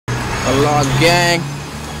HALAL gang.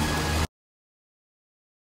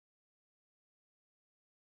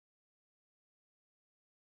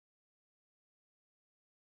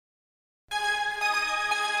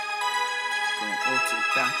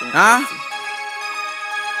 Huh?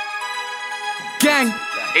 Gang.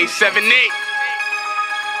 878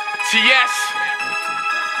 TS.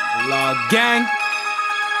 HALAL gang.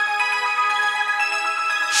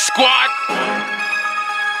 Squad.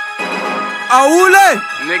 Aule.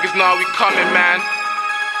 Niggas know we coming, man.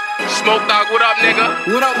 Smoke Dawg, what up,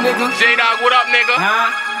 nigga? What up, nigga? J-Dawg, what up, nigga?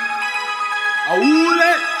 Huh?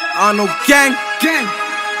 Aule. No gang. Gang.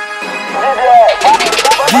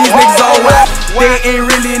 These niggas all whack. They ain't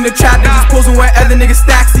really in the trap. They just posing where other niggas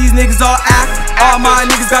stacks. These niggas all act. All my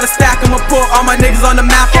niggas got a stack. I'ma put all my niggas on the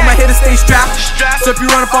map. All my hitters stay strapped. So if you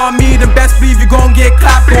run up on me, then best believe you gon' get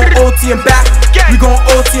clapped. Gon' OT and back. We gon'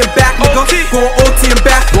 OT and back, nigga. Gon' OT and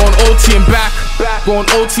back. Going OT and back. Going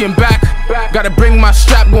OT and back. Gotta bring my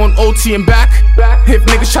strap. Going OT and back. If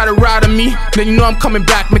niggas try to ride on me, then you know I'm coming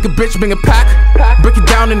back. Make a bitch bring a pack. Break it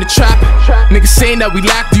down in the trap. Niggas saying that we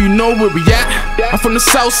lack. Do you know where we at? I'm from the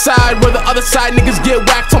south side, where the other side niggas get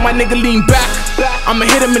whacked. Told my nigga lean back. I'ma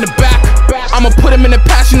hit him in the back. I'ma put him in the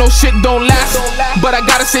past. You know shit don't last, but I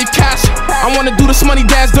gotta save cash. I wanna do this money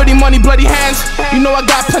dance, dirty money, bloody hands. You know I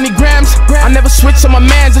got plenty grams. I never switch on my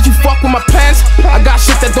mans. That you fuck with my plans. I got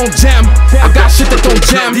shit that don't jam. I got shit that don't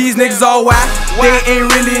jam. These niggas all whack. They ain't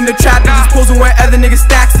really in the trap. They just posing where other niggas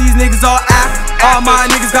stacks. These niggas all act. All my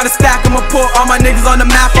niggas got a stack. I'ma put all my niggas on the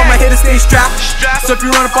map. All my hitters stay strapped. So if you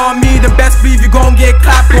run up on me, then best believe you gon' get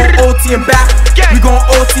clapped. Gon' OT and back. We gon'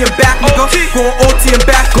 OT and back, nigga. Gon' OT and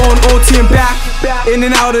back. Gon' OT and back. In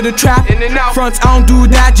and out of the trap. Fronts, I don't do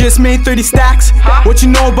that. Just made 30 stacks. What you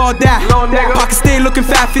know about that? Pocket stay looking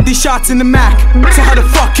fat. 50 shots in the Mac. So how the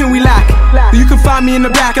fuck can we lack? You can find me in the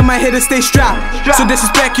back. And my hitters stay strapped. So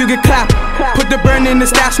disrespect, you get clapped. Put the burn in the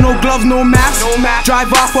stash. No gloves, no mask.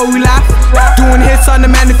 Drive off while we laugh. Doing hits on the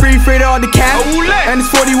man, the free afraid of all the can. And this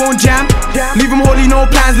 40 won't jam. Leave him holy, no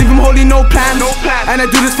plans. Leave him holy, no plans. And I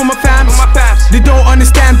do this for my fams. They don't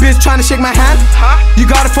understand, bitch. Trying to shake my hand. You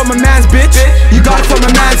got it for my mans, bitch. You got it for my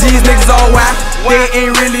mans. These niggas all whack. They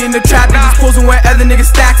ain't really in the trap. They just posing where other niggas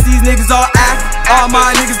stacks. These niggas all act. All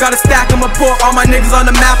my niggas got a stack. I'ma put all my niggas on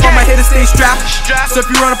the map. All my hitters stay strapped. So if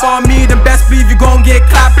you run up on me, then best believe you gon' get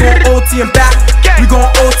clapped. Gon' OT and back. We gon'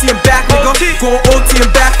 OT and back, nigga. Gon' OT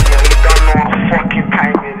and back. You don't know what fucking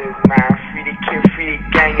time it is, man. Free the kid, free the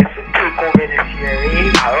gang. It's a takeover this year,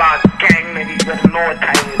 eh? HALAL gang, nigga. You better know what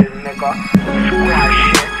time it is, nigga. Squad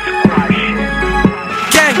shit, squad shit.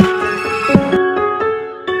 Gang.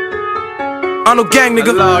 I know gang,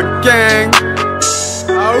 nigga. HALAL gang.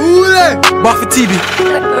 Aule. Buffy TV.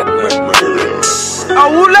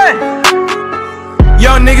 Aule.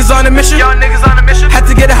 Young niggas on a mission. Had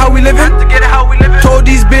to get it how we livin'. Told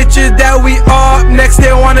these bitches that we up. Next they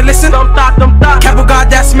don't wanna listen. Capo got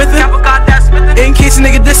that smithin'. In case a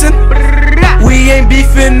nigga dissin'. We ain't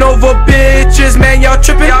beefing over bitches, man. Y'all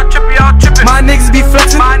trippin'. My niggas be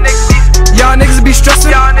flexin'. Y'all niggas be stressin'.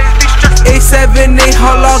 878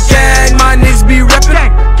 HALAL gang. My niggas be reppin'.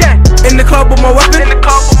 In the club with my weapon.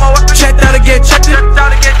 Checked out to get checked.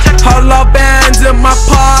 HALAL bands in my